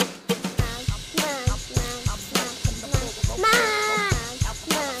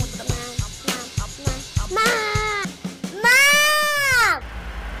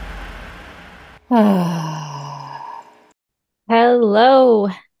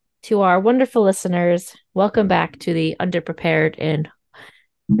to our wonderful listeners. Welcome back to the Underprepared and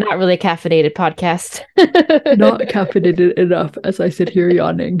not really caffeinated podcast. Not caffeinated enough as I sit here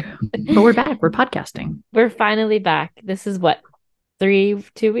yawning. But we're back. We're podcasting. We're finally back. This is what, 2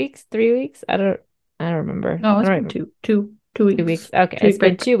 weeks, 3 weeks? I don't remember. No, I it's don't been remember. 2 weeks. 2 weeks. Okay, it's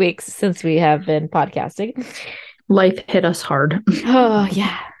been 2 weeks since we have been podcasting. Life hit us hard. Oh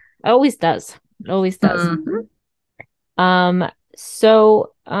yeah, it always does. It always does. Mhm.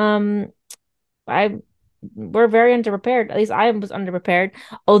 So I we're very underprepared. At least I was underprepared.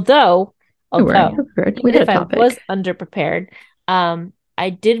 Although, We were although prepared. We even had if a I was topic. underprepared, I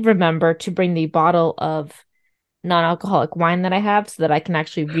did remember to bring the bottle of non-alcoholic wine that I have so that I can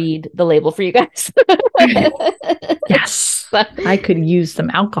actually read the label for you guys. Yes. So, I could use some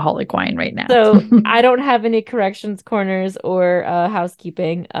alcoholic wine right now. so I don't have any corrections corners or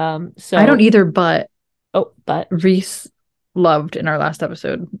housekeeping. I don't So either, but but Reese loved in our last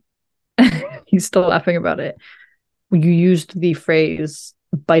episode. He's still laughing about it. You used the phrase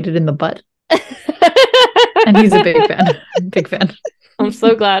bite it in the butt. And he's a big fan. Big fan. I'm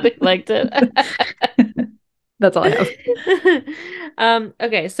so glad he liked it. That's all I have.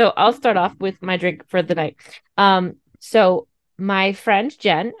 Okay, so I'll start off with my drink for the night. So my friend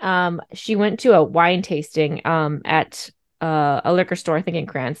Jen, she went to a wine tasting at a liquor store, I think in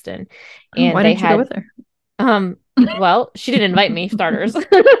Cranston, Oh, and why they didn't you go had with her? well, she didn't invite me, starters.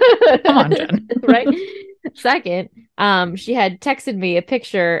 Come on, Jen. Right? Second, she had texted me a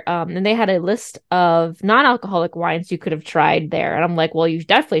picture, and they had a list of non-alcoholic wines you could have tried there. And I'm like, well, you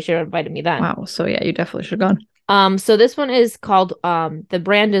definitely should have invited me then. Wow. So yeah, you definitely should have gone. So this one is called the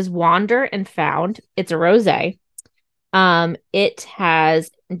brand is Wander and Found. It's a rosé. It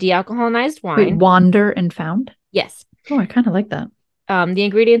has dealcoholized Wait, wine. wander and found? Yes. Oh, I kind of like that. The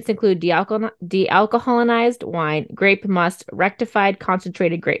ingredients include dealcoholized wine, grape must, rectified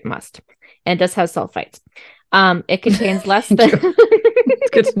concentrated grape must, and it does have sulfites. It contains less than. It's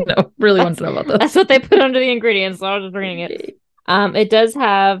good to know. Really want to know about this. That's what they put under the ingredients, so I was just reading it. It does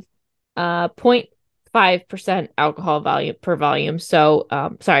have 0.5% alcohol volume per volume. So,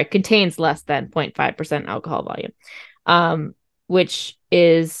 sorry, contains less than 0.5% alcohol volume, which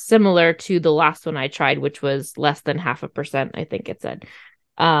is similar to the last one I tried, which was less than 0.5%, I think it said.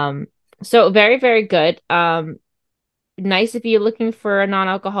 So very, very good. Nice if you're looking for a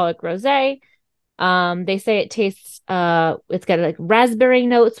non-alcoholic rosé. They say it tastes it's got like raspberry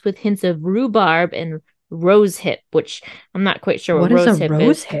notes with hints of rhubarb and rose hip, which I'm not quite sure What what is a rose hip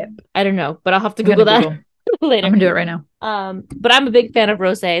rose is. hip? I don't know, but I'll have to I'm gonna Google that Google. later. I'm gonna do it right now. But I'm a big fan of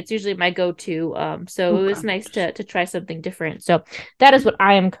rosé. It's usually my go-to. So it was Okay. nice to try something different. So that is what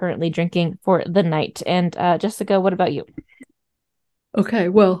I am currently drinking for the night. And Jessica, what about you? Okay,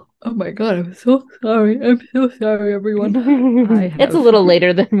 well, oh my God, I'm so sorry. I'm so sorry, everyone. It's a little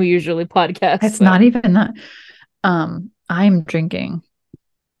later than we usually podcast. It's So. not even that. I'm drinking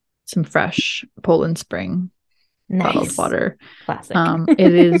some fresh Poland Spring bottled Nice. water. Classic.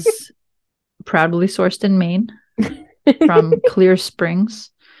 It is proudly sourced in Maine from Clear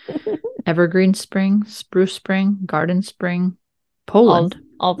Springs, Evergreen Spring, Spruce Spring, Garden Spring, Poland.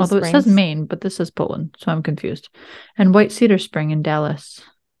 all the Although it springs. says Maine, but this is Poland, so I'm confused. And White Cedar Spring in Dallas.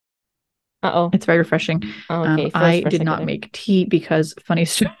 Uh-oh. It's very refreshing. Okay, I first did I not get it. make tea because funny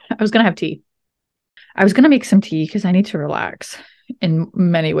story. I was gonna have tea. I was gonna make some tea because I need to relax in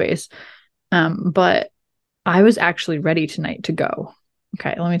many ways. But I was actually ready tonight to go.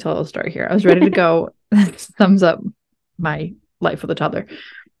 Okay, let me tell the story here. I was ready to go. Thumbs up my life with a toddler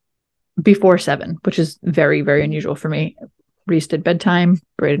before 7, which is very, very unusual for me. Reese did bedtime.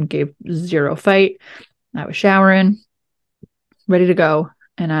 Braden gave zero fight. I was showering, ready to go.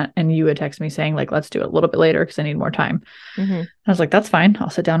 And you had texted me saying, like, let's do it a little bit later because I need more time. Mm-hmm. I was like, that's fine. I'll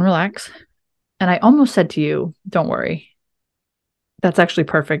sit down and relax. And I almost said to you, don't worry. That's actually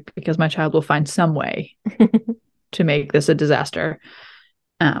perfect because my child will find some way to make this a disaster.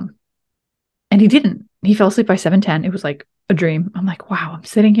 And he didn't. He fell asleep by 7:10. It was like a dream. I'm like, wow, I'm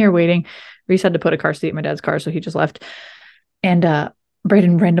sitting here waiting. Reese had to put a car seat in my dad's car, so he just left. And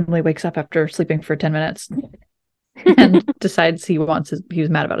Brayden randomly wakes up after sleeping for 10 minutes and decides he was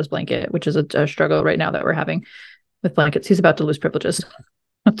mad about his blanket, which is a struggle right now that we're having with blankets. He's about to lose privileges.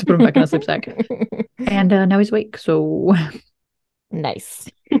 To put him back in a sleep sack. And now he's awake. So Nice.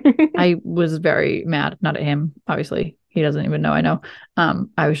 I was very mad, not at him, obviously. He doesn't even know I know.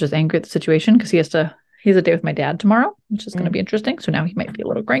 I was just angry at the situation because he has a day with my dad tomorrow, which is going to be interesting. So now he might be a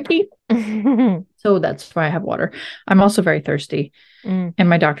little cranky. So that's why I have water. I'm also very thirsty. And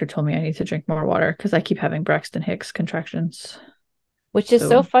my doctor told me I need to drink more water because I keep having Braxton Hicks contractions. which is so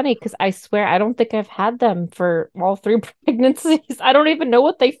So, funny because I swear I don't think I've had them for all 3 pregnancies. I don't even know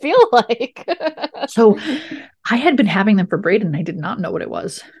what they feel like. so I had been having them for Braden and I did not know what it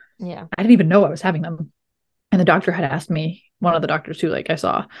was. Yeah. I didn't even know I was having them. And the doctor had asked me, one of the doctors who like I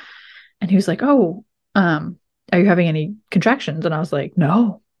saw, and he was like, "Oh, are you having any contractions?" And I was like,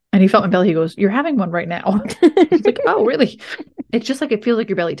 "No." And he felt my belly. He goes, "You're having one right now." I was like, "Oh, really?" It's just like it feels like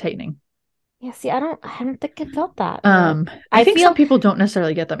your belly tightening. Yeah, see, I don't think I felt that, but I I think some feel people don't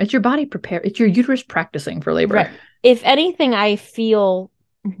necessarily get them. It's your body prepare. It's your uterus practicing for labor. right. If anything, I feel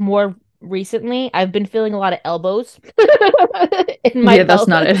more recently, I've been feeling a lot of elbows in my Yeah, that's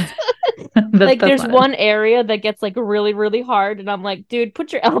not it. pelvis. Like That's there's not it. one area that gets like really, really hard, and I'm like, dude,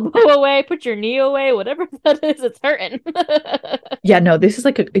 put your elbow away, put your knee away, whatever that is, it's hurting. Yeah, no, this is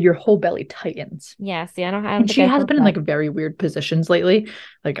like your whole belly tightens. Yeah, see, I don't And think she I has felt been in that. like very weird positions lately.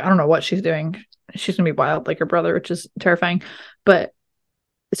 Like, I don't know what she's doing. She's gonna be wild like her brother, which is terrifying. But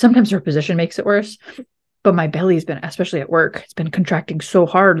sometimes her position makes it worse. But my belly's been, especially at work, it's been contracting so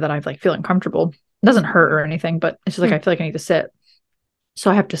hard that I've like feel uncomfortable. It doesn't hurt or anything, but it's just like Hmm. I feel like I need to sit. So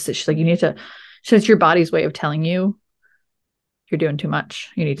I have to sit. She's like, you need to. So it's your body's way of telling you you're doing too much.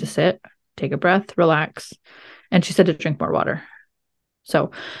 You need to sit, take a breath, relax. And she said to drink more water.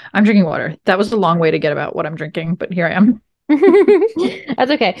 So I'm drinking water. That was a long way to get about what I'm drinking, but here I am.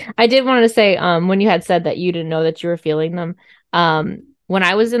 That's okay. I did want to say, when you had said that you didn't know that you were feeling them, when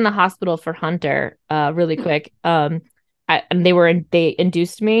I was in the hospital for Hunter, really quick, and they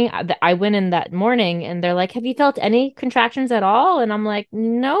induced me. I went in that morning, and they're like, "Have you felt any contractions at all?" And I'm like,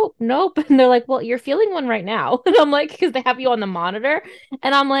 "Nope, nope." And they're like, "Well, you're feeling one right now." And I'm like, "Because they have you on the monitor,"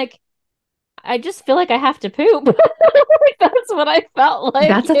 and I'm like, "I just feel like I have to poop." Like, that's what I felt like,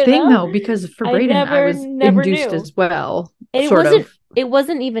 That's a thing though, because for I Braden, I was never induced knew. as well, And sort of. it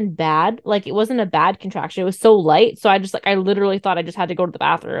wasn't even bad. Like it wasn't a bad contraction. It was so light. So I literally thought I just had to go to the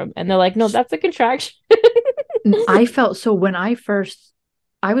bathroom. And they're like, no, that's a contraction. I felt so when I first,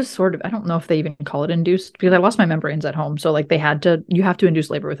 I was sort of, I don't know if they even call it induced because I lost my membranes at home. So like they had to, you have to induce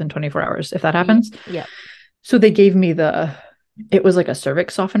labor within 24 hours if that Yeah. happens. Yeah. So they gave me it was like a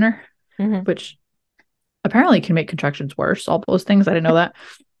cervix softener, Hmm. which apparently can make contractions worse. All those things. I didn't know that.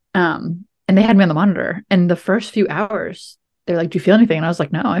 And they had me on the monitor. And the first few hours, they're like, "Do you feel anything?" And I was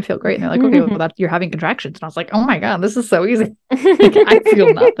like, "No, I feel great." And they're like, "Okay, well, you're having contractions." And I was like, "Oh my God, this is so easy." Like, I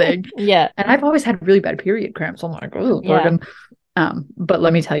feel nothing. Yeah. And I've always had really bad period cramps. I'm like, "Oh, Yeah. Morgan." But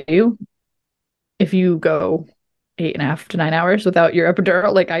let me tell you, if you go 8.5 to 9 hours without your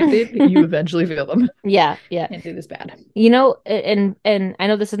epidural, like I did, you eventually feel them. Yeah. Yeah. And it is bad. And I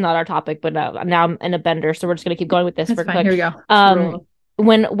know this is not our topic, but now I'm in a bender, so we're just gonna keep going with this That's for fine. quick. Here we go. Um, Roll.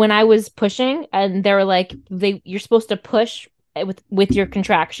 when I was pushing, and they were like, you're supposed to push with your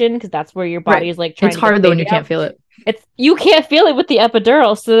contraction because that's where your body Right. is like It's trying to get the hard though when you baby can't out. feel it. It's you can't feel it with the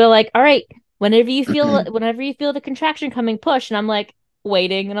epidural, so they're like, all right, whenever you feel the contraction coming, push, and I'm like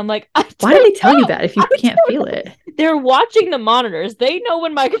waiting, and I'm like, I Why do don't they tell you know. that if I you can't don't feel know. it? They're watching the monitors. They know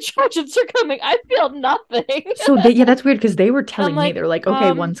when my contractions are coming. I feel nothing. So yeah, that's weird because they were I'm telling me like, they're like,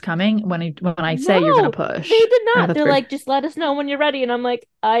 okay, one's coming when I say you're gonna no, they push. did Oh, not. that's They're weird. like, just let us know when you're ready. And I'm like,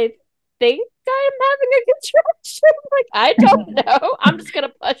 I think I'm having a contraction. Like, I don't know. I'm just gonna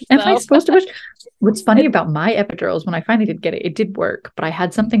push Am I though. supposed to push? What's funny It, about my epidurals when I finally did get it, it did work, but I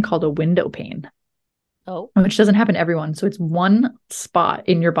had something called a window pane, oh. which doesn't happen to everyone. So it's one spot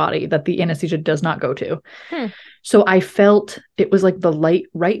in your body that the anesthesia does not go to. Hmm. So I felt it was like the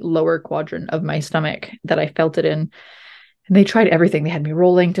right lower quadrant of my stomach that I felt it in. And they tried everything. They had me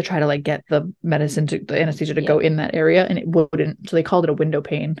rolling to try to like get the the anesthesia to Yeah. go in that area, and it wouldn't. So they called it a window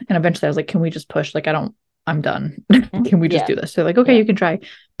pane. And eventually I was like, can we just push? Like, I'm done. Can we just Yeah. do this? They're like, okay, Yeah. you can try.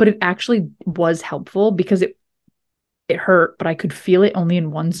 But it actually was helpful because it hurt, but I could feel it only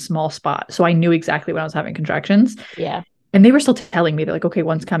in one small spot. So I knew exactly when I was having contractions. Yeah. And they were still telling me, they're like, okay,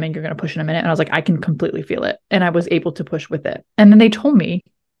 one's coming, you're going to push in a minute. And I was like, I can completely feel it. And I was able to push with it. And then they told me,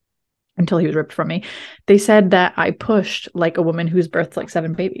 until he was ripped from me, they said that I pushed like a woman who's birthed like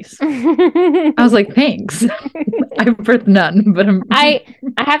 7 babies. I was like, thanks. I've birthed none, but I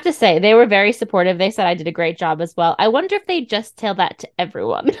I have to say they were very supportive. They said I did a great job as well. I wonder if they just tell that to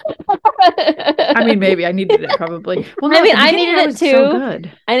everyone. I mean, maybe I needed it probably. Well, I no, at mean, the I beginning needed I it was so too.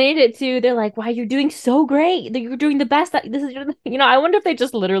 good. I needed it too. They're like, "Wow, you're doing so great. That you're doing the best. That this is I wonder if they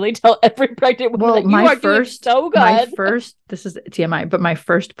just literally tell every pregnant woman Well, that you are doing so good." this is TMI, but my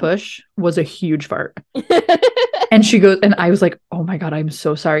first push was a huge fart. And she goes, and I was like, oh my God, I'm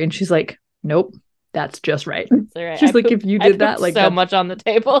so sorry. And she's like, nope, that's just right. All right. She's like, if you I did pooped that, like so much on the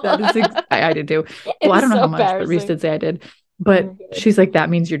table. I did too. It Well, I was don't know so how much, but Reese embarrassing. did say I did. Oh But my God. she's like, that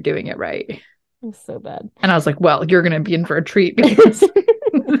means you're doing it right. It's so bad. And I was like, well, you're going to be in for a treat because it's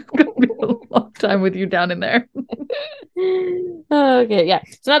going to be a long time with you down in there. Okay, yeah.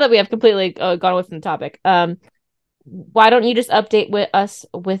 So now that we have completely gone away from the topic, why don't you just update with us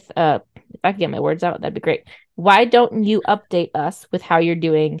with if I could get my words out, that'd be great. Why don't you update us with how you're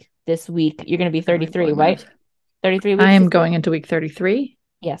doing this week? You're going to be 33, right? 33 I weeks. am going into week 33.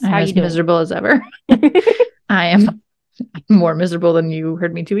 Yes. I'm How are as you doing? miserable as ever. I am more miserable than you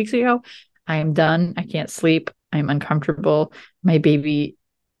heard me 2 weeks ago. I am done. I can't sleep. I'm uncomfortable. My baby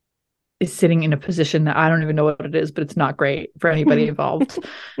is sitting in a position that I don't even know what it is, but it's not great for anybody involved.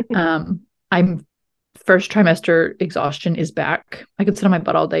 I'm first trimester exhaustion is back. I could sit on my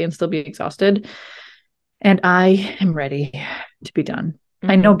butt all day and still be exhausted. And I am ready to be done.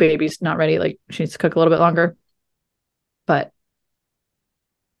 I know baby's not ready. Like she needs to cook a little bit longer. But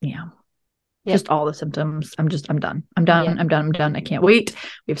yeah. Yep. Just all the symptoms. I'm done. I'm done. Yeah. I'm done. I'm done. I can't wait.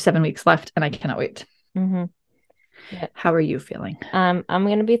 We have 7 weeks left and I cannot wait. Yeah. How are you feeling? I'm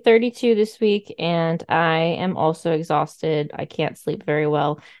going to be 32 this week and I am also exhausted. I can't sleep very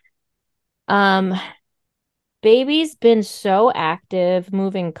well. Baby's been so active,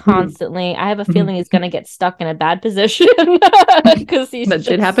 moving constantly. I have a feeling he's going to get stuck in a bad position because he's that just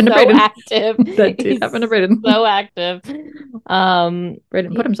did happen so to Brayden. active. That did happen to Brayden. So active.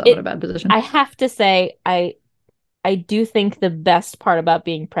 Brayden put himself in a bad position. I have to say, I do think the best part about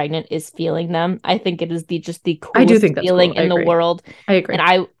being pregnant is feeling them. I think it is just the coolest feeling in the world. I agree.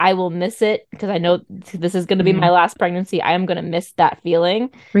 And I will miss it because I know this is going to be my last pregnancy. I am going to miss that feeling.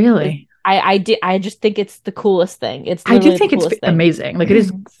 Really? I just think it's the coolest thing. I do think it's amazing. Like it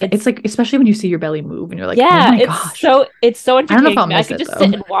is. It's like, especially when you see your belly move and you're like, yeah, oh my gosh. It's so entertaining. I don't know if I'll miss I could just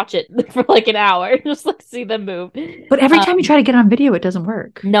sit and watch it for like an hour and just like see them move. But every time you try to get on video, it doesn't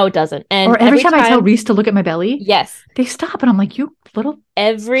work. No, it doesn't. And or every time I tell Reese to look at my belly, yes, they stop and I'm like, you little.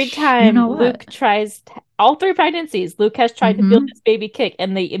 Every time Luke tries all 3 pregnancies, Luke has tried to feel this baby kick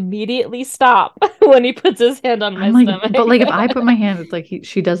and they immediately stop when he puts his hand on my stomach. But like if I put my hand, it's like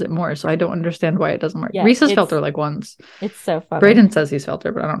she does it more. So I don't understand why it doesn't work. Yeah, Reese has felt her like once. It's so funny. Brayden says he's felt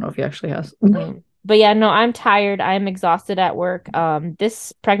her, but I don't know if he actually has. But yeah, no, I'm tired. I'm exhausted at work.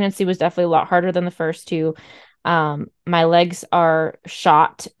 This pregnancy was definitely a lot harder than the first 2. My legs are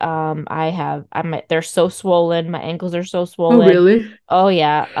shot. They're so swollen. My ankles are so swollen. Oh, really? Oh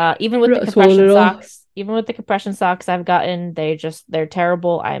yeah. Even with the compression socks I've gotten, they're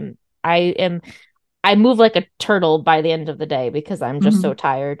terrible. I move like a turtle by the end of the day because I'm just so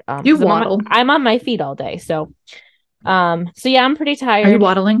tired. You waddle. I'm on my feet all day. So yeah, I'm pretty tired. Are you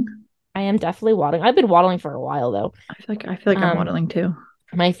waddling? I am definitely waddling. I've been waddling for a while though. I feel like I'm waddling too.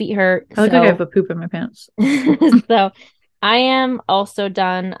 My feet hurt. I look like I have a poop in my pants. So I am also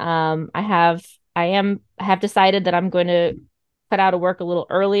done. I have decided that I'm going to cut out of work a little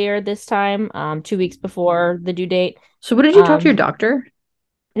earlier this time, 2 weeks before the due date. So what did you talk to your doctor?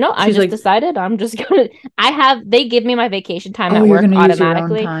 No, I just decided I'm just gonna. They give me my vacation time at work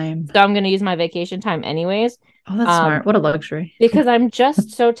automatically, so I'm gonna use my vacation time anyways. Oh, that's smart. What a luxury. Because I'm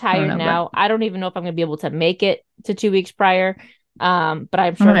just so tired now. I don't even know if I'm gonna be able to make it to 2 weeks prior. But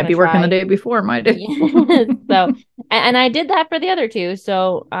I'm sure I might be working the day before my day. So, and I did that for the other 2.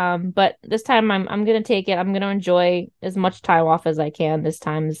 So, but this time I'm gonna take it. I'm gonna enjoy as much time off as I can. This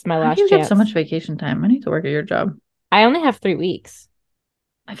time this is my last chance. You get so much vacation time. I need to work at your job. I only have 3 weeks.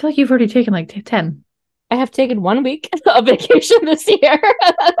 I feel like you've already taken like 10. I have taken 1 week of vacation this year.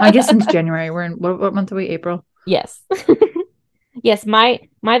 I guess since January. We're in what month are we? April. Yes. Yes, my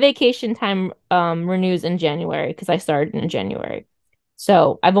vacation time renews in January because I started in January.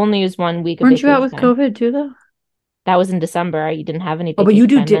 So I've only used 1 week of vacation. Weren't you out with COVID too, though? That was in December. I didn't have any vacation. Oh, but you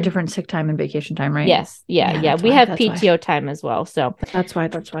do different sick time and vacation time, right? Yes. Yeah. We have PTO time as well. So that's why.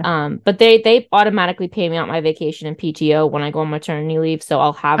 But they automatically pay me out my vacation and PTO when I go on maternity leave. So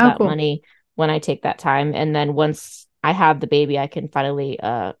I'll have that money when I take that time. And then once I have the baby, I can finally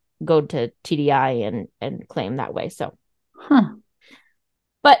go to TDI and claim that way. So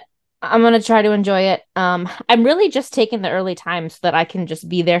but I'm gonna try to enjoy it. I'm really just taking the early time so that I can just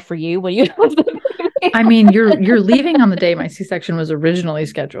be there for you when you have the baby. I mean, you're leaving on the day my C-section was originally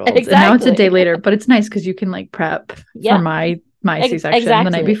scheduled. Exactly. And now it's a day later, but it's nice because you can like prep for my C-section the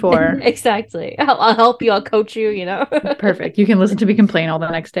night before. Exactly. I'll help you. I'll coach you, you know. Perfect. You can listen to me complain all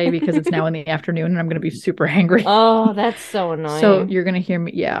the next day because it's now in the afternoon and I'm going to be super angry. Oh, that's so annoying. So you're going to hear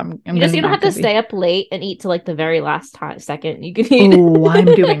me. Yeah. I'm you don't have to stay up late and eat till like the very last second. You can eat. Oh, I'm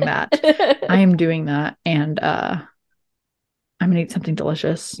doing that. I am doing that. And I'm going to eat something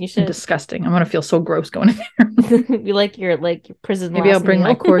delicious and disgusting. I'm going to feel so gross going in there. You like your prison. Maybe I'll bring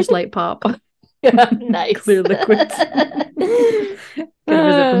my Coors Light pop. Yeah, nice. Clear liquids. Get a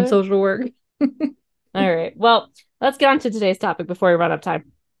visit from social work. All right. Well, let's get on to today's topic before we run out of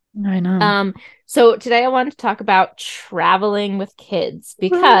time. I know. So today I wanted to talk about traveling with kids Woo.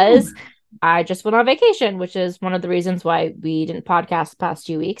 because I just went on vacation, which is one of the reasons why we didn't podcast the past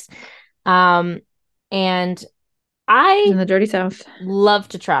 2 weeks. And She's I in the dirty South. love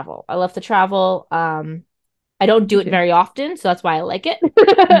to travel. I love to travel. I don't do Me it too. very often, so that's why I like it. You do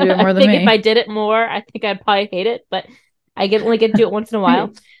it I more than think if I me. did it more, I think I'd probably hate it, but only get to do it once in a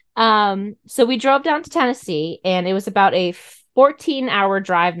while. So we drove down to Tennessee, and it was about a 14-hour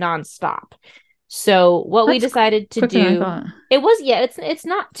drive nonstop. So what we That's decided to quicker than I do, thought. it was, yeah, it's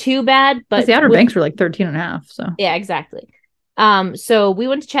not too bad, Because but the Outer with, Banks were like 13 and a half. So yeah, exactly. So we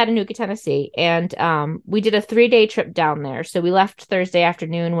went to Chattanooga, Tennessee, and we did a 3-day trip down there. So we left Thursday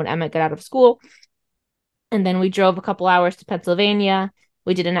afternoon when Emmett got out of school, and then we drove a couple hours to Pennsylvania.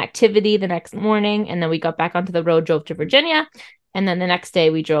 We did an activity the next morning, and then we got back onto the road, drove to Virginia, and then the next day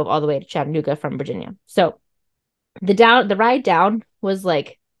we drove all the way to Chattanooga from Virginia. So the ride down was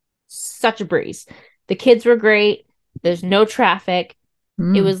like such a breeze. The kids were great. There's no traffic.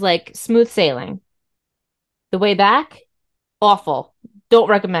 It was like smooth sailing. The way back, awful. Don't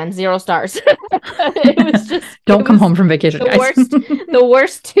recommend. 0 stars. Don't it come was home from vacation, the guys. the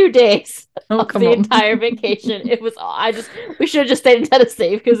worst 2 days Don't of come the home. entire vacation. It was we should have just stayed in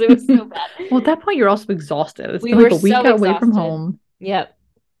Tennessee because it was so bad. Well, at that point, you're also exhausted. It's We been were like a week so away from exhausted. home. Yep.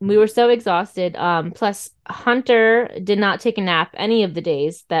 We were so exhausted. Plus, Hunter did not take a nap any of the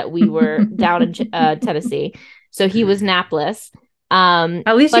days that we were down in Tennessee. So he was napless.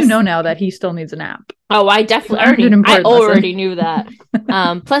 At least you Plus, know now that he still needs a nap. oh, You learned an I important already lesson. knew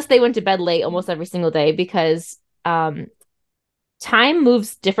that. Plus they went to bed late almost every single day because time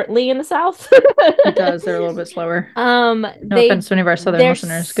moves differently in the South. It does. They're a little bit slower. No They offense to any of our Southern they're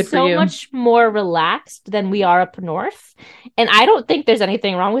listeners. Good for so you. much more relaxed than we are up north. And I don't think there's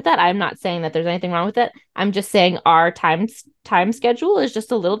anything wrong with that. I'm not saying that there's anything wrong with it. I'm just saying our time schedule is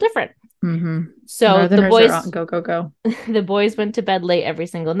just a little different. Mm-hmm. So Northerners are on go, go, go. the boys went to bed late every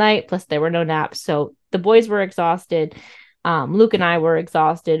single night, plus there were no naps. So the boys were exhausted. Luke and I were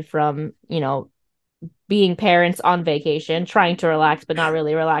exhausted from, being parents on vacation, trying to relax, but not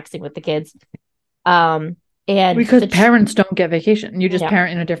really relaxing with the kids. And Because parents don't get vacation. You just yeah,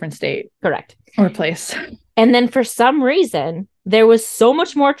 parent in a different state correct. or place. And then for some reason, there was so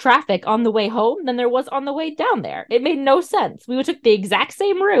much more traffic on the way home than there was on the way down there. It made no sense. We took the exact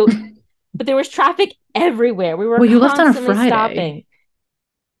same route, but there was traffic everywhere. We were Well, you left on a constantly Friday. stopping.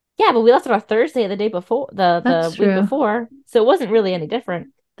 Yeah, but we left on a Thursday the day before, the week before, so it wasn't really any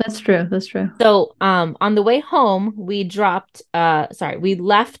different. That's true. That's true. So, on the way home, we left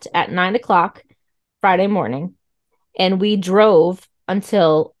at 9 o'clock Friday morning, and we drove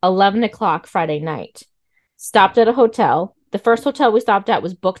until 11 o'clock Friday night. Stopped at a hotel. The first hotel we stopped at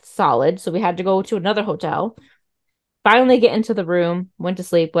was booked solid, so we had to go to another hotel. Finally get into the room, went to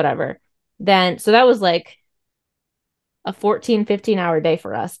sleep, whatever. So that was like a 14, 15-hour day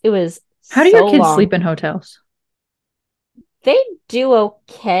for us. It was How do your kids sleep in hotels? They do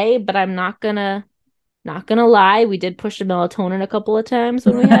okay, but I'm not gonna lie. We did push the melatonin a couple of times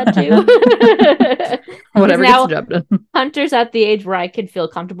when we had to. Whatever gets the job done. Hunter's at the age where I could feel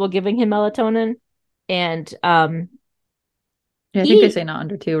comfortable giving him melatonin, and yeah, I think they say not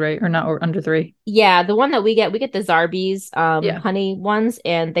under 2, right? Or not or under 3. Yeah, the one that we get the Zarbee's Yeah. honey ones,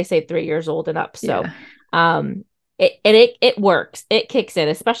 and they say 3 years old and up. So Yeah. it works. It kicks in,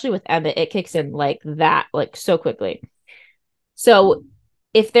 especially with Emmett. It kicks in like that, like so quickly. So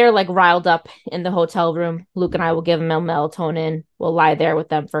if they're like riled up in the hotel room, Luke and I will give them melatonin. We'll lie there with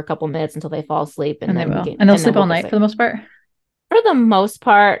them for a couple minutes until they fall asleep, and then they'll sleep all night for the most part. For the most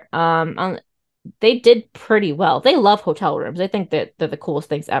part, they did pretty well. They love hotel rooms. They think that they're the coolest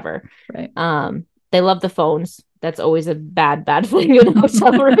things ever. Right. They love the phones. That's always a bad thing in a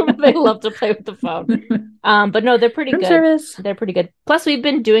hotel room. They love to play with the phone. But no, they're pretty good. Service. They're pretty good. Plus, we've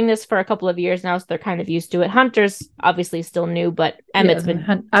been doing this for a couple of years now, so they're kind of used to it. Hunter's obviously still new, but Emmett's been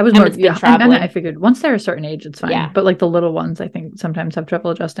traveling. I figured once they're a certain age, it's fine. Yeah. But like the little ones, I think sometimes have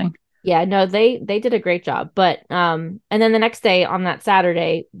trouble adjusting. Yeah, no, they did a great job. But and then the next day on that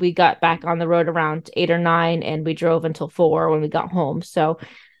Saturday, we got back on the road around 8 or 9, and we drove until 4 when we got home. So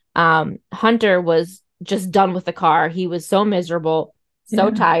Hunter was just done with the car. He was so miserable, so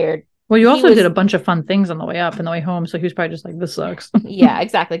tired. Well, you also did a bunch of fun things on the way up and the way home, so he was probably just like, this sucks. Yeah,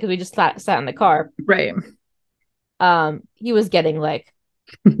 exactly, because we just sat in the car. Right. He was getting like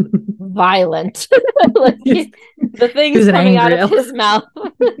violent. Like the things coming out of his mouth.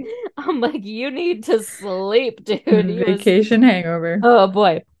 I'm like, you need to sleep, dude. Vacation hangover. Oh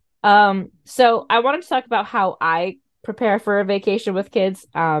boy. So I wanted to talk about how I prepare for a vacation with kids.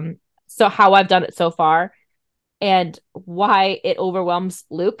 so how I've done it so far and why it overwhelms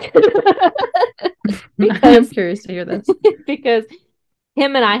Luke. I'm because curious to hear this. because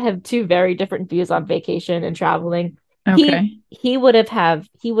him and I have two very different views on vacation and traveling. Okay. He would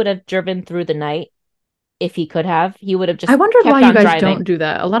have driven through the night if he could have. He would have I just wondered why kept you on guys don't driving. do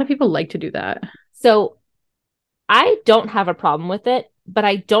that. A lot of people like to do that. So I don't have a problem with it, but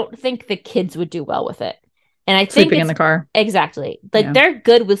I don't think the kids would do well with it. And I think Sleeping in it's the car. exactly like Yeah, they're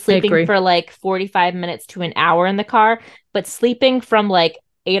good with I sleeping agree. for like 45 minutes to an hour in the car, but sleeping from like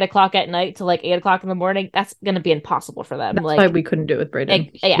 8 o'clock at night to like 8 o'clock in the morning, that's going to be impossible for them. That's why Like, we couldn't do it with Brayden.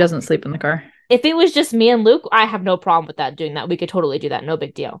 He yeah, doesn't sleep in the car. if it was just me and Luke, I have no problem with that doing that. We could totally do that. No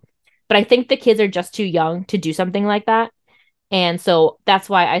big deal. But I think the kids are just too young to do something like that. And so that's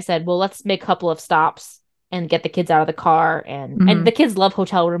why I said, well, let's make a couple of stops and get the kids out of the car. And the Hmm. kids love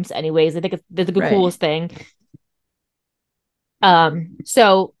hotel rooms anyways. I think it's the Right. coolest thing.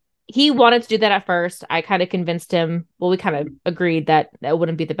 So he wanted to do that at first. I kind of convinced him. Well, we kind of agreed that that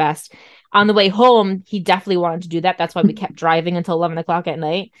wouldn't be the best. On the way home, he definitely wanted to do that. That's why we kept driving until 11 o'clock at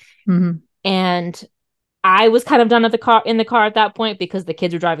night. Hmm. And I was kind of done at the car in the car at that point because the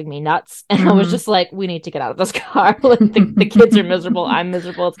kids were driving me nuts. And I was Hmm. just like, we need to get out of this car. Like the kids are miserable. I'm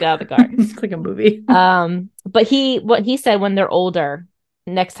miserable. Let's get out of the car. It's like a movie. But what he said when they're older,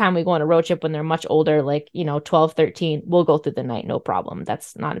 next time we go on a road trip when they're much older, like, 12, 13, we'll go through the night, no problem.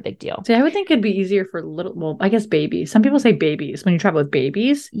 That's not a big deal. See, I would think it'd be easier for little, well, I guess babies. Some people say babies. When you travel with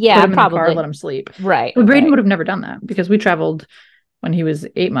babies, put Yeah, them in the car, let probably. them sleep. Right, But Braden right. would have never done that because we traveled when he was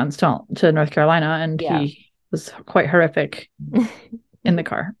 8 months to North Carolina and Yeah. he was quite horrific in the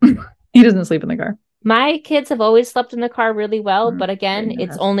car. He doesn't sleep in the car. My kids have always slept in the car really well, but again, Braden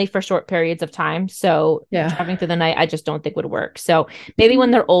it's has. only for short periods of time. So Yeah. driving through the night, I just don't think would work. So maybe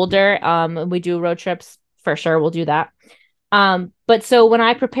when they're older, we do road trips for sure. We'll do that. But so when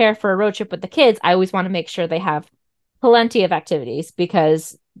I prepare for a road trip with the kids, I always want to make sure they have plenty of activities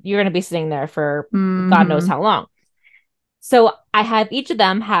because you're going to be sitting there for God knows Hmm. how long. So I have each of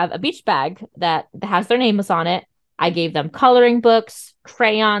them have a beach bag that has their names on it. I gave them coloring books,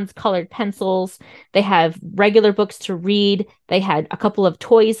 crayons, colored pencils. They have regular books to read. They had a couple of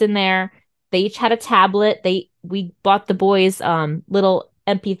toys in there. They each had a tablet. We bought the boys little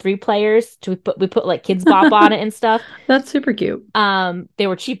MP3 players to we put like Kids Bop on it and stuff. That's super cute. They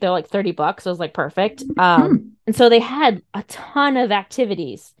were cheap. They're like $30. So it was like perfect. Hmm. And so they had a ton of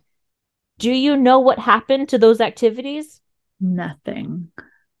activities. Do you know what happened to those activities? Nothing.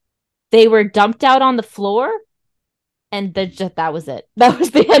 They were dumped out on the floor and that was it. That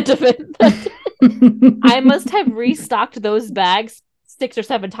was the end of it. I must have restocked those bags 6 or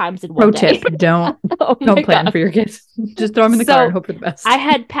 7 times in one Pro day. tip: don't Oh my don't plan god. for your kids. Just throw them in the car and So hope for the I best.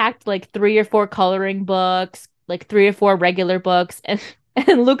 had packed like 3 or 4 coloring books, like 3 or 4 regular books, and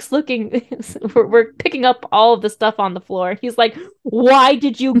Luke's looking. We're picking up all of the stuff on the floor. He's like, "Why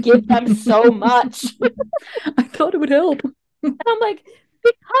did you give them so much?" I thought it would help. And I'm like,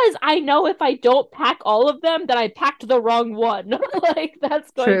 because I know if I don't pack all of them, then I packed the wrong one. Like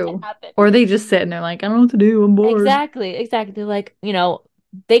that's going to True. happen. Or they just sit and they're like, I don't know what to do. I'm bored. Exactly, exactly. They're like,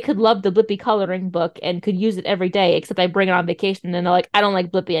 they could love the Blippi coloring book and could use it every day, except I bring it on vacation and they're like, I don't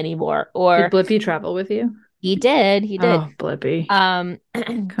like Blippi anymore. Did Or Blippy travel with you? he did. Oh, Blippy. Um,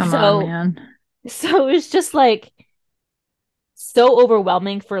 Come on, so man. so it was just like so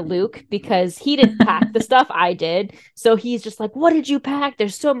overwhelming for Luke because he didn't pack the stuff I did. So he's just like, what did you pack?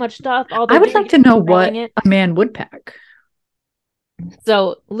 There's so much stuff. All I they're would doing like is to know throwing what it. a man would pack.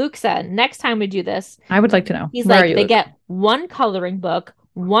 So Luke said, next time we do this, I would like to know. he's Where are like, you, they Luke? get one coloring book,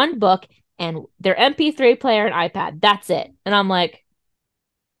 one book, and their MP3 player and iPad. That's it. And I'm like,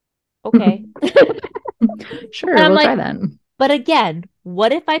 okay. And Sure, I'm we'll try like, that. but again,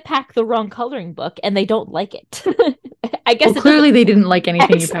 what if I pack the wrong coloring book and they don't like it? I Well, guess it doesn't clearly they didn't like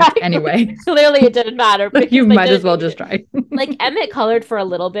anything you packed exactly. anyway. Clearly it didn't matter You because they might as didn't well need just it. try. Like Emmett colored for a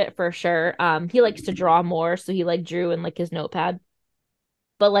little bit for sure. He likes to draw more, so he like drew in like his notepad.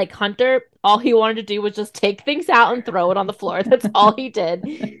 But like Hunter, all he wanted to do was just take things out and throw it on the floor. That's all he did.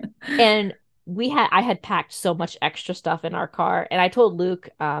 And I had packed so much extra stuff in our car, and I told Luke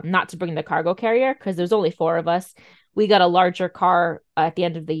not to bring the cargo carrier because there's only 4 of us. We got a larger car at the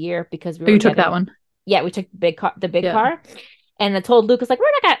end of the year because we Oh, were you took that getting one? yeah, we took the big Yeah. car. And I told Lucas, like,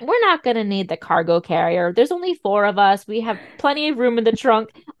 we're not gonna need the cargo carrier. There's only 4 of us. We have plenty of room in the trunk.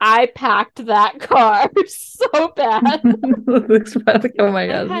 I packed that car so bad. Oh my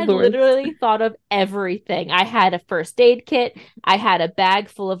I god, this is had the worst. literally thought of everything. I had a first aid kit. I had a bag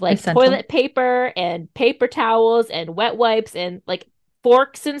full of like Essential. toilet paper and paper towels and wet wipes and like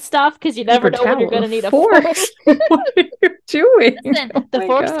forks and stuff because you never Paper know when you're towel, going a to need a fork. fork. What are you doing? Listen, Oh the my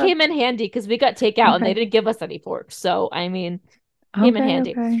forks God. came in handy because we got takeout and they Okay. didn't give us any forks. So, I mean, came in Okay.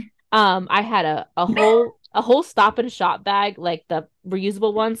 handy. Okay. I had a whole Stop and Shop bag, like the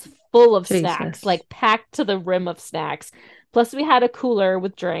reusable ones, full of snacks, Jesus. like packed to the rim of snacks. Plus, we had a cooler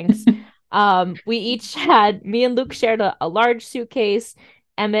with drinks. We each had me and Luke shared a large suitcase.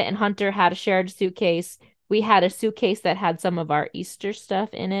 Emmett and Hunter had a shared suitcase. We had a suitcase that had some of our Easter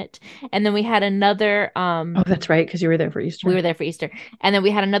stuff in it. And then we had another Oh, that's right, because you were there for we were Easter. there for Easter. And then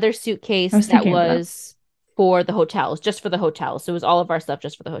we had another I suitcase was that thinking of that. was for the hotels, just for the hotels. So it was all of our stuff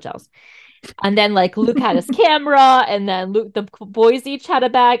just for the hotels. And then like Luke had his camera, and then the boys each had a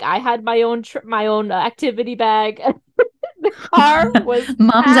bag. I had my own activity bag. The car was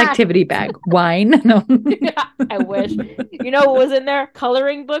Mom's packed. activity bag. Wine. No. Yeah, I wish. You know what was in there?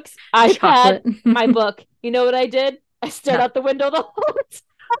 Coloring books, iPad, Chocolate. my book. You know what I did? I stared No. out the window the whole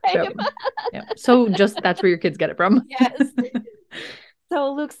time. Yep. Yep. So just that's where your kids get it from. Yes.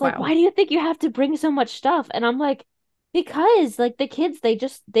 So Luke's like, Wow. "Why do you think you have to bring so much stuff?" And I'm like, "Because like the kids,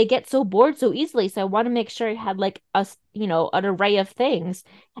 they get so bored so easily. So I want to make sure I had like an array of things."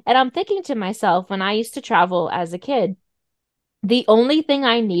 And I'm thinking to myself, when I used to travel as a kid, the only thing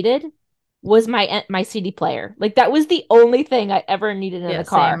I needed was my CD player. Like that was the only thing I ever needed in Yeah, the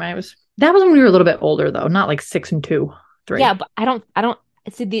car. same. That was when we were a little bit older though, not like 6 and 2, Yeah, 3. but I don't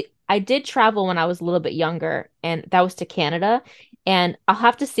see the I did travel when I was a little bit younger, and that was to Canada. And I'll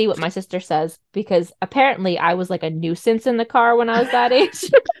have to see what my sister says because apparently I was like a nuisance in the car when I was that age.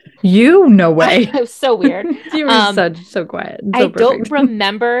 You no It way. was so weird. You were Um, so quiet and I so don't perfect.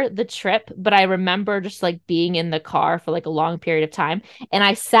 remember the trip, but I remember just like being in the car for like a long period of time. And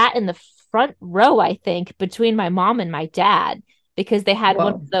I sat in the front row, I think, between my mom and my dad because they had one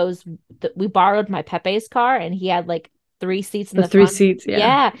of Whoa. those that we borrowed my Pepe's car and he had like three seats in The the three front. seats, yeah.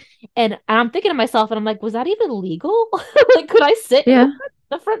 Yeah. And I'm thinking to myself, and I'm like, was that even legal? Like, could I sit in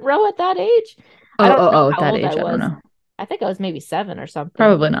the Yeah. front row at that age? I Oh, don't oh, know oh, at how that old I age, I don't was. know. I think I was maybe 7 or something.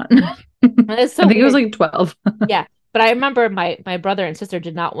 Probably not. It's I so think it was weird. like 12. Yeah, but I remember my brother and sister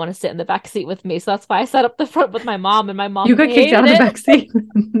did not want to sit in the back seat with me, so that's why I sat up the front with my mom, and my You mom got kicked out hated of the it. back seat.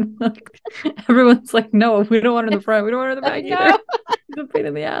 Everyone's like, no, we don't want her in the front. We don't want her in the back either. No. It's a pain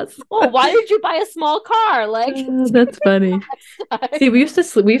in the ass. Well, why did you buy a small car? Like, That's funny. next time. See, we used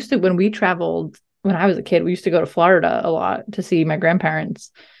to, when we traveled, when I was a kid, we used to go to Florida a lot to see my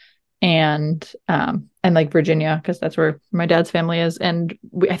grandparents and like Virginia, because that's where my dad's family is. And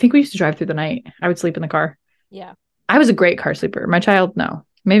I think we used to drive through the night. I would sleep in the car. Yeah. I was a great car sleeper. My child, no.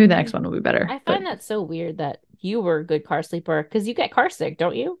 Maybe the next one will be better, I but find that so weird that you were a good car sleeper because you get car sick,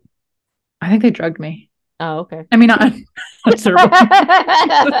 don't you? I think they drugged me. Oh, okay. I mean, not that's terrible.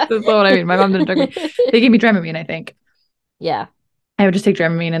 That's what I mean. My mom didn't drug me. They gave me Dramamine, I think. Yeah. I would just take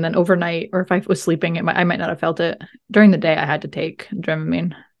Dramamine, and then overnight, or if I was sleeping, I might not have felt it. During the day, I had to take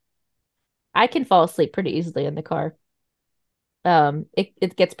Dramamine. I can fall asleep pretty easily in the car.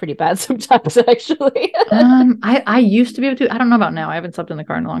 It gets pretty bad sometimes, actually. I used to be able to. I don't know about now. I haven't slept in the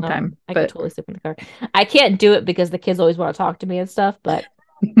car in a long time, I could but totally sleep in the car. I can't do it because the kids always want to talk to me and stuff, but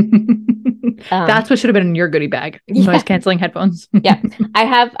that's what should have been in your goodie bag. yeah, Noise canceling headphones. yeah.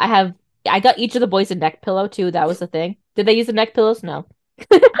 I got each of the boys a neck pillow too. That was the thing. Did they use the neck pillows? No.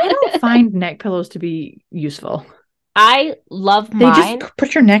 I don't find neck pillows to be useful. I love They just mine.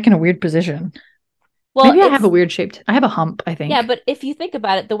 put your neck in a weird position. Well, Maybe I have it's a weird shaped. I have a hump, I yeah, think. but if you think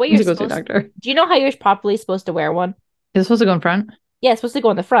about it, the way I need you're to go see a supposed doctor. do you know how you're properly supposed to wear one? Is it supposed to go in front? Yeah, it's supposed to go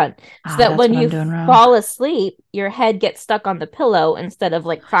in the front so Ah, that that's when what I'm you doing wrong. fall asleep, your head gets stuck on the pillow instead of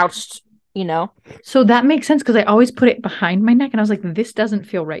like crouched, you know? So that makes sense because I always put it behind my neck, and I was like, this doesn't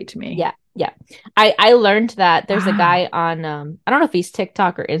feel right to me. Yeah, yeah. I learned that there's a guy Wow. on I don't know if he's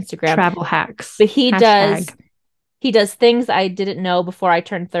TikTok or Instagram, Travel hacks. but he does Hashtag. he does things I didn't know before I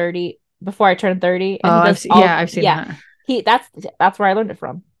turned 30 Oh, and he does all I've seen yeah. that. He that's where I learned it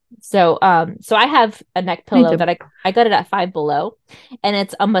from. So I have a neck Me pillow too. that I got it at Five Below and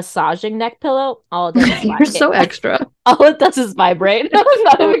it's a massaging neck pillow. All it does is You're so extra. all it does is vibrate. You're I'm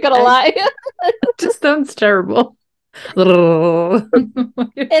not so even gonna extra. lie. Just sounds terrible. You're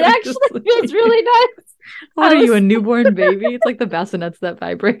It trying to actually feels sleep. really nice. What I are you, a was newborn baby? It's like the bassinets that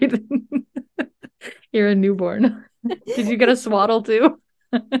vibrate. You're a newborn. Did you get a swaddle too?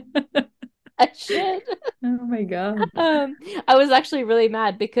 I should. Oh my God. I was actually really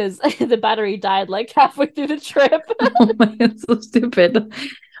mad because the battery died like halfway through the trip. Oh my, it's so stupid.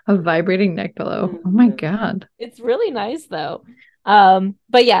 A vibrating neck pillow. Oh my God. It's really nice though.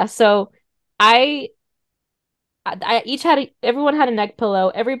 But yeah, so I everyone had a neck pillow.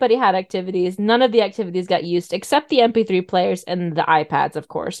 Everybody had activities. None of the activities got used except the MP3 players and the iPads, of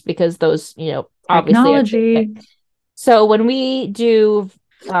course, because those, obviously are the Technology. thing. So when we do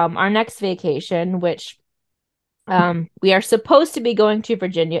our next vacation, which we are supposed to be going to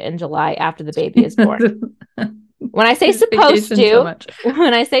Virginia in July after the baby is born. When I say This supposed vacation so to, much.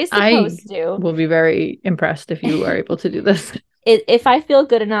 when I say I supposed to, will be very impressed if you are able to do this. if I feel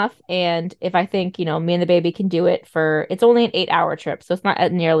good enough and if I think, me and the baby can do it it's only an 8-hour trip, so it's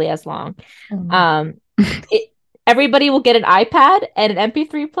not nearly as long. Oh no. Um, it, everybody will get an iPad and an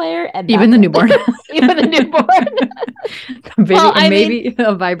MP3 player, and Even that's the it. newborn. Even the newborn. Baby, Well, and I mean, maybe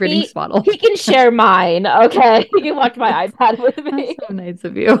a vibrating he swaddle. he can share mine. Okay, he can watch my iPad with That's me. so nice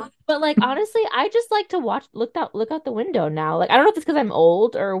of you. But like honestly, I just like to look out the window now. Like I don't know if it's because I'm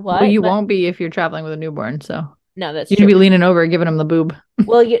old or Well, what, you but won't be if you're traveling with a newborn, so no, that's you're gonna true. be leaning over, giving him the boob,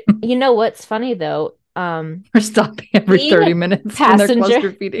 Well, you know what's funny though? or stopping every Being 30 a minutes when they're passenger,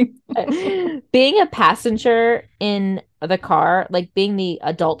 cluster feeding. being a passenger in the car, like being the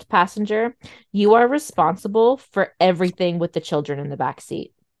adult passenger, you are responsible for everything with the children in the back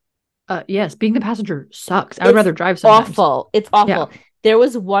seat. Yes, being the passenger sucks. I would It's rather drive sometimes. awful. It's Yeah. awful. There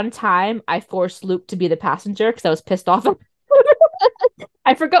was one time I forced Luke to be the passenger because I was pissed off.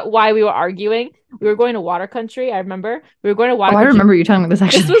 I forgot why we were arguing. We were going to water country. I remember we were going to Oh, water I country. remember you telling me this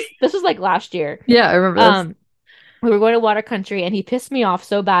This actually. was this was like last year. Yeah, I remember this. Um, we were going to water country, and he pissed me off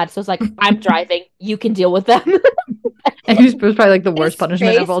so bad. So I was like, "I'm driving. You can deal with them." And it was probably like the worst His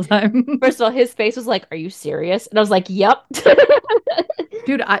punishment of face, all time. first of all, his face was like, "Are you serious?" And I was like, "Yep."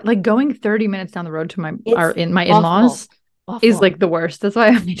 Dude, I like going 30 minutes down the road to It's my awful, in-laws is awful, like the worst. That's why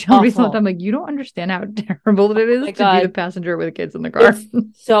I have to tell people all the awful. time, like, you don't understand how terrible it Oh is my to be the God, passenger with kids in the car. it's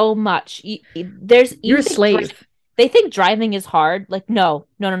so much. There's You're you a think slave. they think driving is hard. Like, no,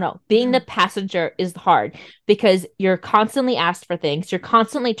 no, no, no. Being the No. passenger is hard because you're constantly asked for things. You're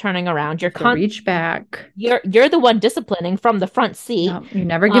constantly turning around. You have to reach back. You're the one disciplining from the front seat. No, you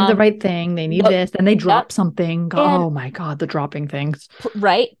never give the Um, right thing. They need no, this. Then they yep. drop something. And Oh my God, the dropping things.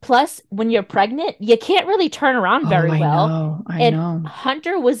 right? Plus, when you're pregnant, you can't really turn around Oh, very I well. know. I And know.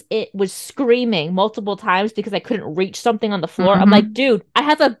 Hunter was screaming multiple times because I couldn't reach something on the floor. I'm like, Mm-hmm. dude, I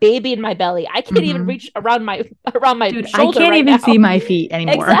have a baby in my belly. I can't even Mm-hmm. reach around my Dude, I shoulder can't right even see now. my feet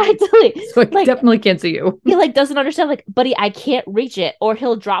anymore. Exactly. So I Like definitely can't see you. he like doesn't understand. Like, buddy, I can't reach it, or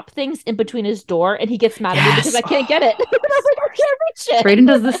he'll drop things in between his door, and he gets mad at me because Yes. I can't get it. Oh, And I'm it's the like, I worst. can't reach it. Braden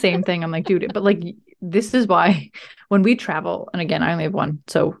does the same thing. I'm like, dude, but like, this is why when we travel, and again, I only have one,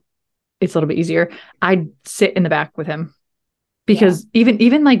 so it's a little bit easier. I sit in the back with him Yeah. because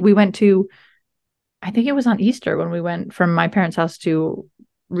even like we went to, I think it was on Easter when we went from my parents' house to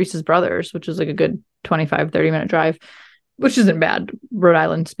Reese's brothers, which was like a good 25-30 minute drive, which isn't bad, Rhode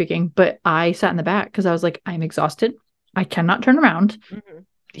Island speaking. But I sat in the back because I was like, I'm exhausted. I cannot turn around. Mhm.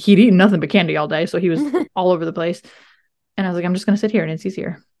 He'd eaten nothing but candy all day, so he was all over the place. And I was like, I'm just going to sit here, and it's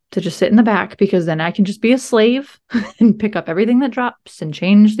easier to just sit in the back because then I can just be a slave and pick up everything that drops and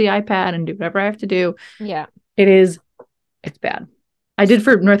change the iPad and do whatever I have to do. Yeah. It's bad. I did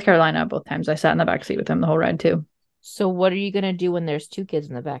for North Carolina both times. I sat in the back seat with him the whole ride too. So what are you gonna do when there's two kids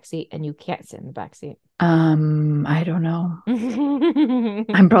in the back seat and you can't sit in the back seat? I don't know.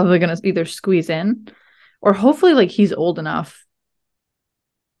 I'm probably going to either squeeze in or hopefully like he's old enough.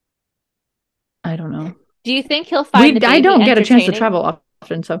 I don't know. Do you think he'll find the I baby don't get a chance to entertaining? travel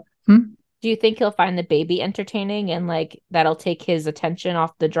often, so Do you think he'll find the baby entertaining and like that'll take his attention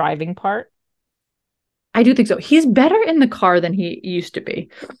off the driving part? I do think so. He's better in the car than he used to be.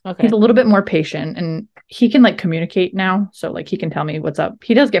 He's Okay. a little bit more patient and he can like communicate now. So like he can tell me what's up.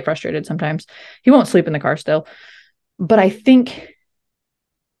 He does get frustrated sometimes. He won't sleep in the car still. But I think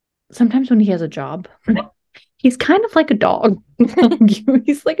sometimes when he has a job, he's kind of like a dog.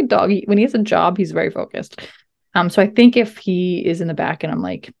 He's like a dog. When he has a job, he's very focused. So I think if he is in the back and I'm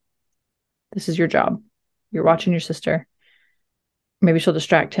like, this is your job. You're watching your sister. Maybe she'll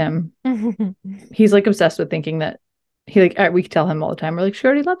distract him. He's like obsessed with thinking that we tell him all the time. We're like, she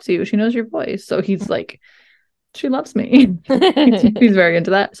already loves you. She knows your voice. So he's like, she loves me. He's very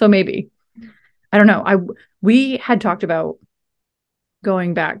into that. So maybe, I don't know. We had talked about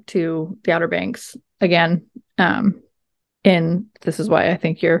going back to the Outer Banks again. And this is why I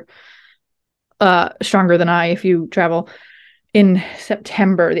think you're stronger than I if you travel in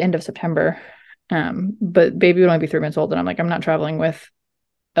September, the end of September. But baby would only be 3 months old, and I'm like, I'm not traveling with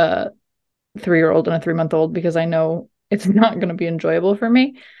a 3-year-old and a 3-month-old because I know it's not going to be enjoyable for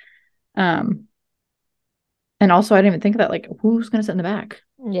me. And also, I didn't even think of that. Like, who's going to sit in the back?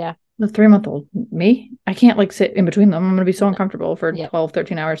 Yeah. The 3-month-old, me? I can't like sit in between them. I'm going to be so uncomfortable for Yeah. 12,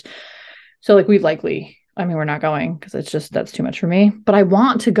 13 hours. So like we've likely I mean, we're not going because it's just that's too much for me. But I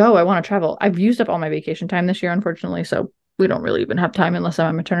want to go. I want to travel. I've used up all my vacation time this year, unfortunately, so we don't really even have time unless I'm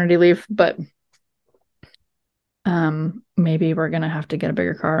on maternity leave. But maybe we're gonna have to get a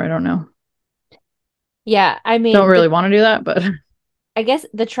bigger car. I don't know. Yeah, I Don't mean, really want to do that, but I guess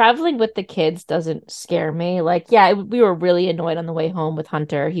the traveling with the kids doesn't scare me. Like, yeah, we were really annoyed on the way home with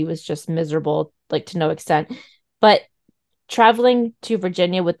Hunter. He was just miserable, like to no extent. But traveling to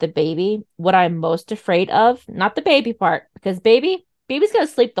Virginia with the baby, what I'm most afraid of, not the baby part, because baby's gonna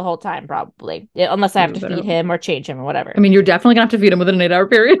sleep the whole time probably, unless I have you to better. feed him or change him or whatever. I mean, you're definitely gonna have to feed him within an 8 hour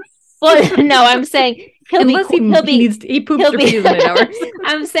period. Well, no, I'm saying Unless he needs to, he poops he'll or be pees in 8 hours.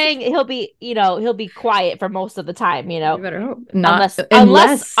 I'm saying he'll be quiet for most of the time, You better hope not.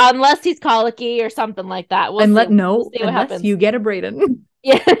 Unless he's colicky or something like that. We'll see what Unless happens. you get a Braden.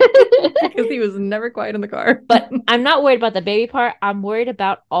 Yeah. Because he was never quiet in the car. But I'm not worried about the baby part. I'm worried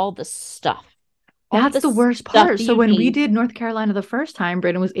about all the stuff. All That's the the worst stuff part. that So you when we need. did North Carolina the first time,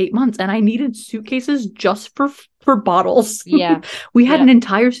 Braden was 8 months, and I needed suitcases just for bottles. Yeah. We had Yeah. an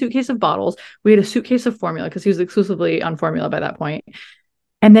entire suitcase of bottles. We had a suitcase of formula because he was exclusively on formula by that point.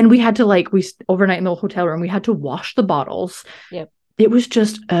 And then we had to we overnight in the hotel room. We had to wash the bottles. Yep. It was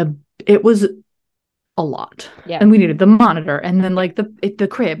just it was a lot. Yeah. And we needed the monitor and then Yeah. like the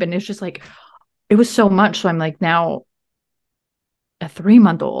crib, and it's just like it was so much. So I'm like now a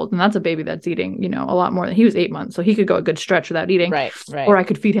 3-month-old, and that's a baby that's eating, a lot more than he was 8 months. So he could go a good stretch without eating. Right. Or Right. I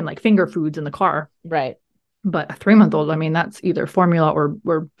could feed him like finger foods in the car. Right. But a 3-month-old, I mean, that's either formula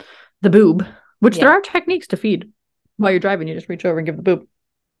or the boob, which there Yeah. are techniques to feed while you're driving. You just reach over and give the boob.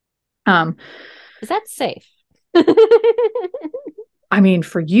 Is that safe? I mean,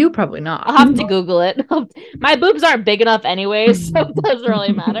 for you, probably not. I'll have to Google it. My boobs aren't big enough anyway, so it doesn't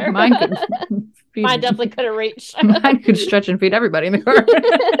really matter. Mine could feed. Mine definitely could have reached. Mine could stretch and feed everybody in the car.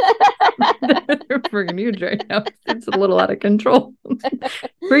 They're freaking huge right now. It's a little out of control.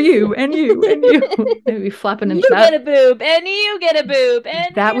 For you and you and you. Maybe flapping into that. You get a boob and you get a boob.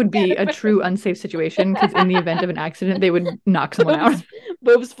 And that would be a true unsafe situation because in the event of an accident, they would knock someone out.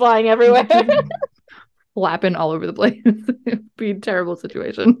 Boobs flying everywhere. Flapping all over the place. It'd be a terrible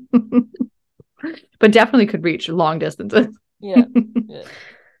situation. But definitely could reach long distances. Yeah.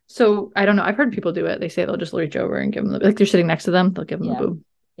 So I don't know. I've heard people do it. They say they'll just reach over and give them like they're sitting next to them. They'll give them the boob.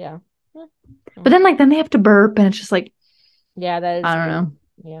 Yeah. But then they have to burp, and it's just like, yeah, that is. I don't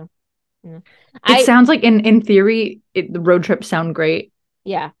know. Yeah. It sounds like in theory, the road trips sound great.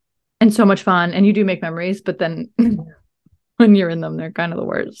 Yeah. And so much fun, and you do make memories. But then when you're in them, they're kind of the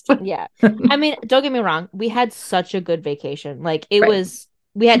worst. Yeah. I mean, don't get me wrong. We had such a good vacation. Like it was.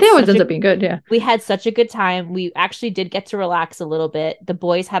 They always ends up being good. Yeah. We had such a good time. We actually did get to relax a little bit. The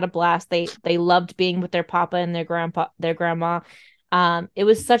boys had a blast. They loved being with their papa and their grandma. It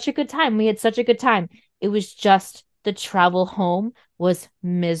was such a good time. We had such a good time. It was just the travel home was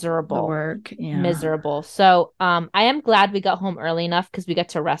miserable. The work, yeah. Miserable. So I am glad we got home early enough because we got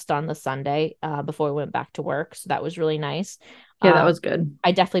to rest on the Sunday before we went back to work. So that was really nice. Yeah, that was good.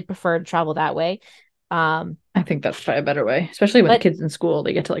 I definitely prefer to travel that way. I think that's probably a better way, especially when the kids in school,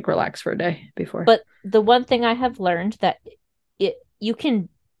 they get to relax for a day before. But the one thing I have learned that you can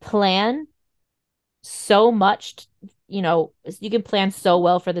plan so much, you can plan so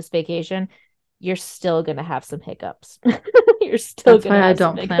well for this vacation. You're still gonna have some hiccups. You're still That's gonna why have I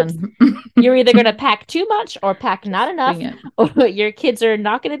don't some plan. You're either gonna pack too much or pack not enough, or your kids are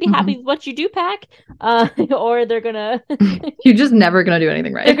not gonna be happy with what you do pack, or they're gonna you're just never gonna do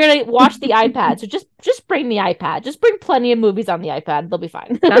anything right. They're gonna watch the iPad. So just bring the iPad. Just bring plenty of movies on the iPad. They'll be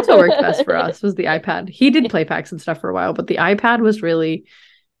fine. That's what worked best for us was the iPad. He did play packs and stuff for a while, but the iPad was really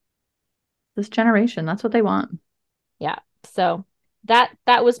this generation. That's what they want. Yeah. So that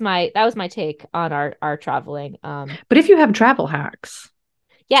was my take on our traveling. But if you have travel hacks,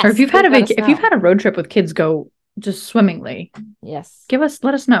 yes, or if you've had a road trip with kids go just swimmingly, yes,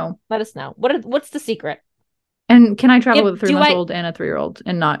 let us know. Let us know. What's the secret? And can I travel with a 3-month-old and a 3-year-old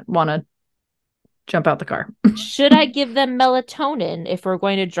and not want to jump out the car? Should I give them melatonin if we're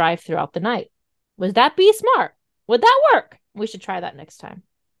going to drive throughout the night? Would that be smart? Would that work? We should try that next time.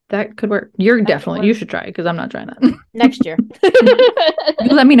 That could work. You should try it because I'm not trying that. Next year. You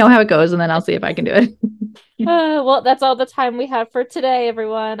let me know how it goes and then I'll see if I can do it. Well, that's all the time we have for today,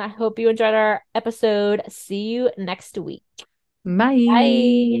 everyone. I hope you enjoyed our episode. See you next week. Bye. Bye.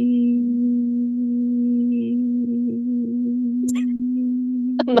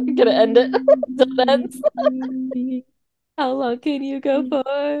 I'm not gonna end it until it ends. How long can you go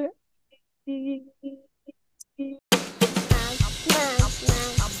for?